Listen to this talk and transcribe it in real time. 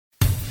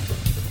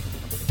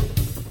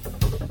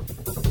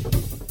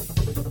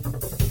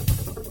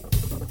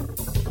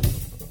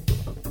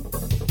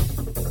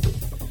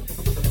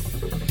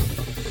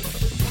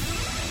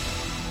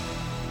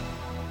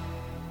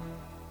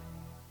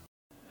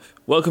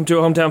Welcome to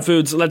our Hometown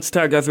Foods Let's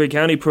Talk Guthrie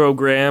County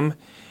program.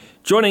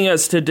 Joining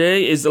us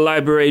today is the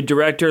Library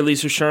Director,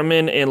 Lisa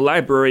Sherman, and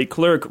Library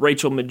Clerk,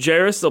 Rachel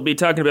Majerus. They'll be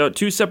talking about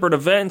two separate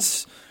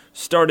events,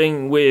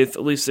 starting with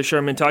Lisa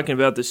Sherman talking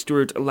about the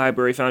Stuart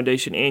Library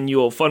Foundation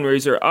annual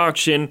fundraiser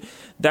auction.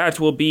 That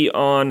will be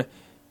on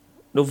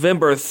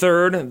November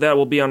 3rd. That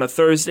will be on a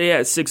Thursday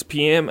at 6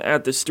 p.m.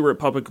 at the Stuart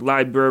Public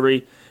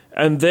Library.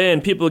 And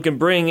then people can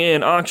bring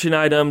in auction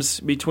items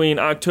between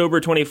October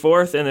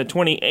 24th and the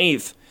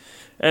 28th.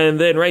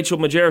 And then Rachel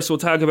Majerus will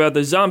talk about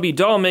the zombie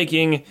doll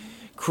making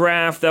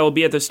craft that will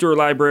be at the Stuart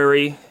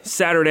Library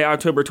Saturday,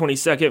 October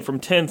 22nd from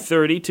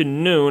 10:30 to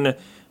noon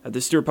at the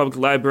Stuart Public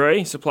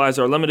Library. Supplies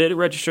are limited.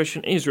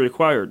 Registration is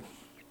required.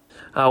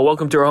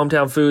 Welcome to our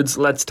Hometown Foods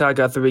Let's Talk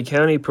Guthrie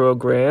County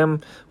program.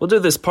 We'll do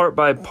this part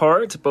by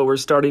part, but we're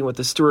starting with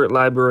the Stuart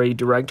Library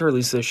Director,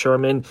 Lisa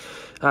Sherman.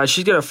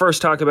 She's going to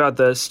first talk about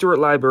the Stuart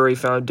Library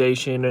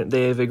Foundation.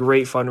 They have a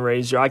great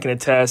fundraiser. I can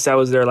attest. I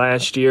was there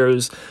last year. It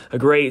was a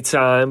great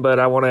time, but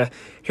I want to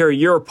hear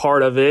your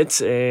part of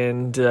it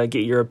and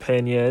get your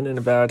opinion and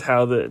about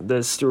how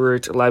the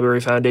Stuart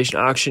Library Foundation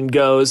auction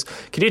goes.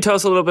 Can you tell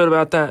us a little bit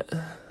about that?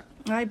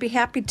 I'd be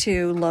happy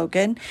to,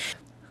 Logan.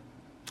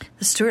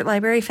 The Stuart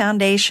Library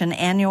Foundation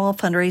annual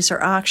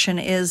fundraiser auction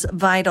is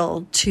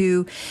vital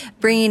to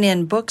bringing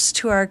in books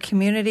to our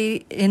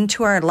community,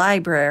 into our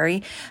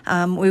library.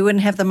 We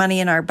wouldn't have the money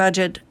in our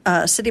budget,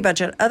 city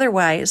budget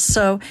otherwise.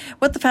 So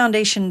what the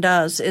foundation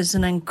does is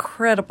an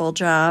incredible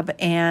job,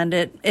 and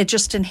it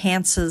just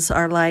enhances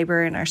our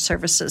library and our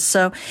services.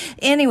 So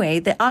anyway,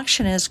 the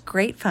auction is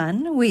great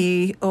fun.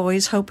 We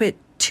always hope it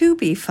to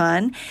be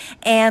fun,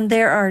 and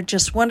there are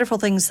just wonderful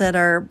things that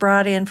are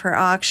brought in for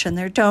auction.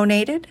 They're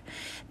donated.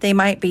 They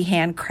might be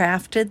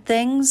handcrafted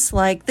things.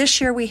 Like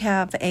this year we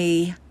have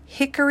a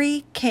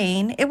hickory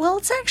cane.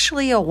 It's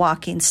actually a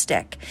walking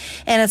stick,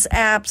 and it's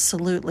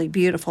absolutely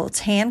beautiful.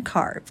 It's hand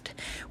carved.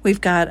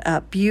 We've got a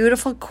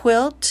beautiful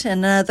quilt,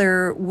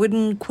 another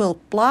wooden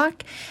quilt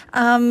block.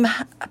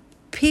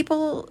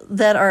 People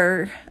that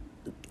are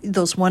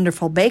those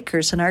wonderful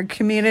bakers in our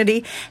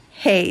community,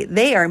 hey,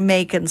 they are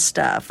making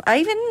stuff. I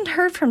even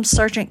heard from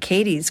Sergeant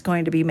Katie's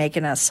going to be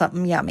making us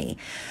something yummy.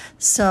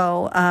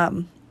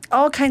 So,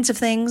 all kinds of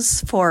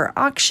things for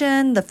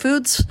auction. The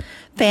food's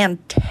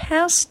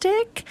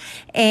fantastic,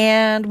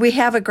 and we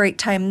have a great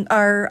time.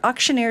 Our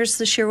auctioneers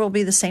this year will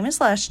be the same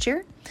as last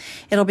year.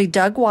 It'll be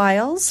Doug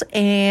Wiles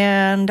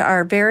and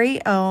our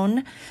very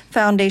own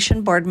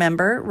foundation board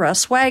member,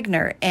 Russ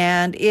Wagner,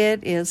 and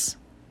it's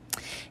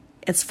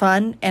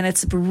fun, and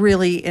it's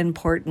really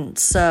important.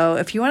 So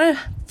if you want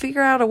to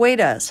figure out a way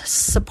to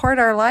support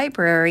our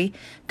library,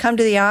 come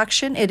to the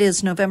auction. It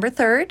is November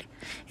 3rd.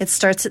 It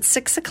starts at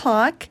 6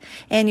 o'clock,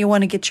 and you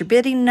want to get your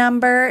bidding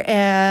number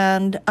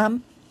and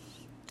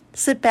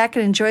sit back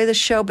and enjoy the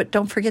show, but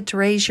don't forget to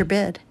raise your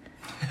bid.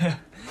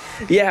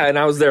 Yeah, and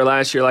I was there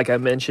last year, like I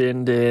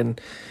mentioned, and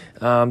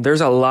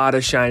there's a lot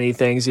of shiny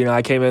things. You know,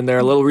 I came in there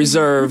a little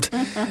reserved,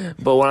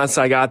 but once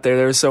I got there,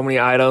 there's so many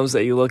items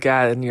that you look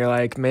at and you're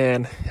like,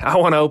 man, I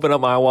want to open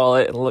up my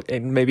wallet and look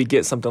and maybe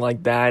get something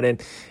like that.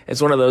 And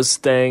it's one of those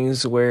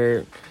things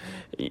where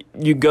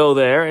you go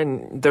there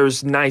and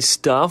there's nice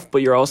stuff,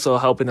 but you're also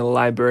helping the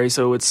library.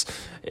 So it's,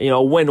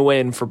 a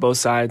win-win for both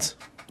sides.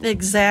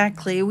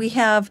 Exactly. We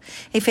have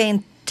a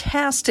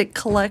fantastic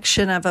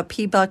collection of a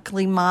P.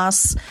 Buckley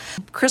Moss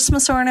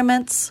Christmas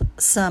ornaments,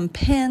 some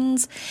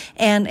pins,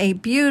 and a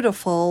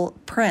beautiful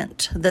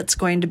print that's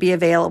going to be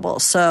available.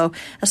 So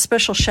a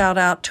special shout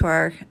out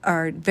to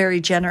our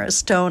very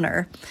generous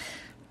donor.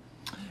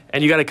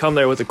 And you got to come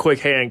there with a quick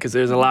hand because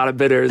there's a lot of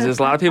bidders. There's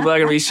a lot of people that are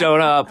going to be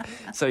showing up.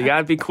 So you got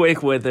to be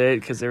quick with it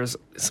because there's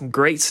some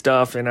great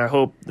stuff. And I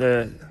hope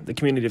the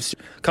community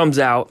comes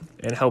out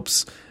and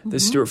helps the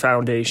Stuart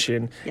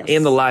Foundation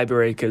and the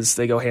library because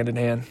they go hand in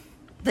hand.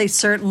 They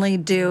certainly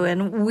do,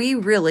 and we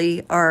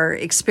really are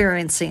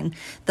experiencing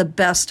the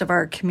best of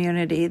our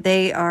community.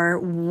 They are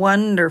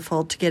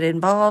wonderful to get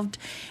involved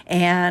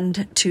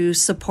and to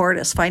support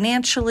us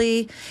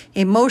financially,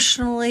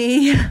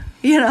 emotionally.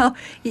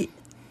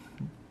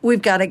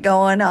 We've got it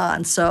going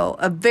on. So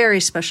a very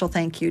special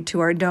thank you to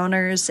our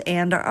donors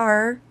and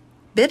our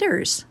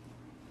bidders.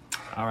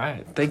 All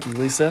right. Thank you,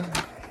 Lisa.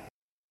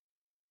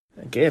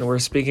 Again, we're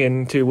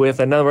speaking with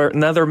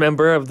another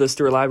member of the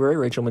Stuart Library,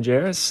 Rachel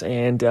Majerus,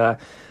 and a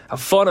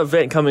fun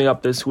event coming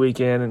up this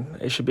weekend.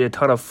 And it should be a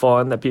ton of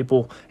fun that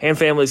people and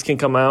families can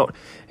come out,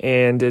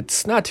 and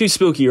it's not too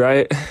spooky,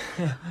 right?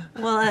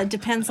 Well, it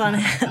depends on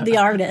the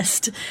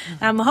artist.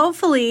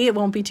 Hopefully, it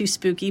won't be too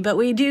spooky, but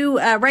we do.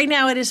 Right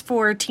now, it is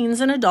for teens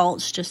and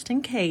adults, just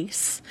in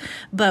case.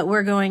 But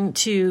we're going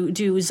to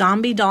do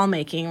zombie doll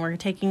making. We're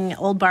taking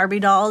old Barbie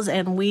dolls,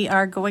 and we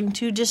are going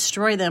to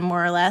destroy them,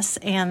 more or less,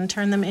 and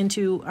turn them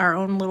into our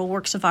own little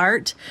works of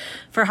art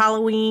for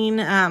Halloween,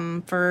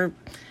 for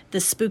the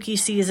spooky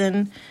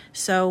season.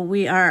 So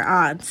we are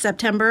on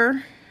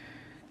September,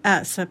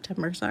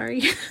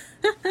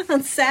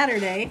 on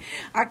Saturday,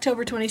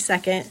 October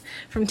 22nd,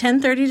 from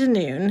 10:30 to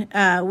noon.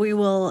 We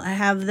will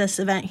have this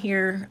event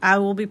here. I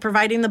will be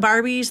providing the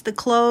Barbies, the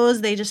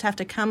clothes. They just have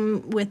to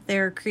come with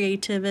their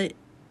creative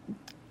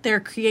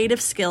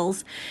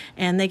skills,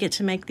 and they get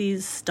to make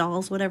these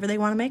dolls whatever they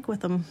want to make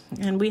with them.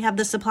 And we have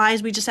the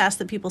supplies. We just ask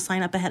that people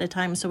sign up ahead of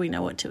time so we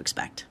know what to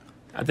expect.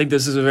 I think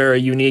this is a very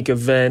unique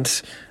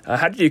event.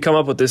 How did you come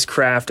up with this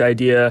craft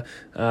idea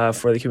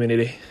for the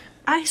community?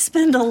 I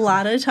spend a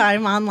lot of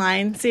time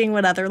online seeing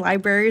what other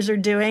libraries are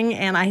doing,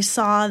 and I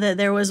saw that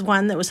there was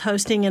one that was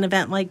hosting an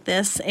event like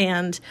this,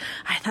 and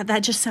I thought that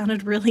just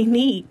sounded really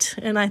neat.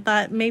 And I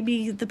thought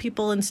maybe the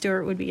people in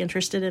Stuart would be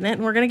interested in it,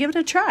 and we're going to give it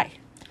a try.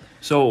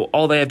 So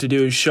all they have to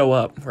do is show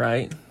up,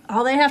 right?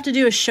 All they have to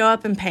do is show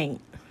up and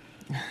paint.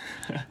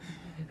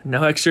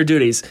 No extra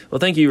duties. Well,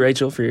 thank you,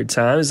 Rachel, for your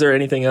time. Is there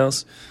anything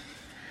else?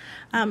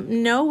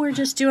 No, we're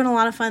just doing a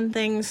lot of fun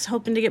things,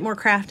 hoping to get more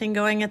crafting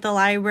going at the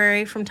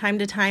library from time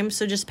to time.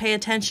 So just pay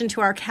attention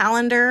to our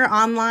calendar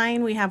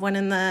online. We have one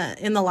in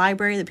the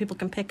library that people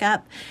can pick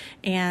up,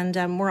 and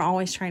we're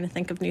always trying to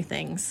think of new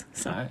things.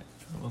 So. All right.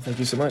 Well, thank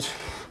you so much.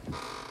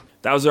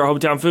 That was our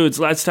Hometown Foods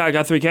Let's Talk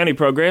Guthrie County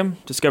program.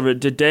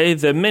 Discovered today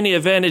the many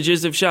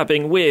advantages of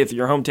shopping with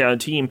your hometown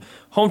team.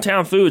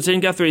 Hometown Foods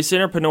in Guthrie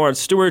Center, Panora and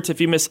Stuart. If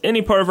you miss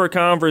any part of our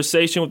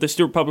conversation with the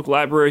Stuart Public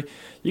Library,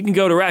 you can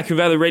go to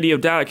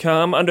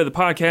RaccoonValleyRadio.com under the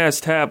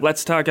podcast tab,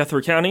 Let's Talk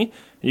Guthrie County.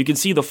 You can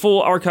see the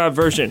full archive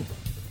version.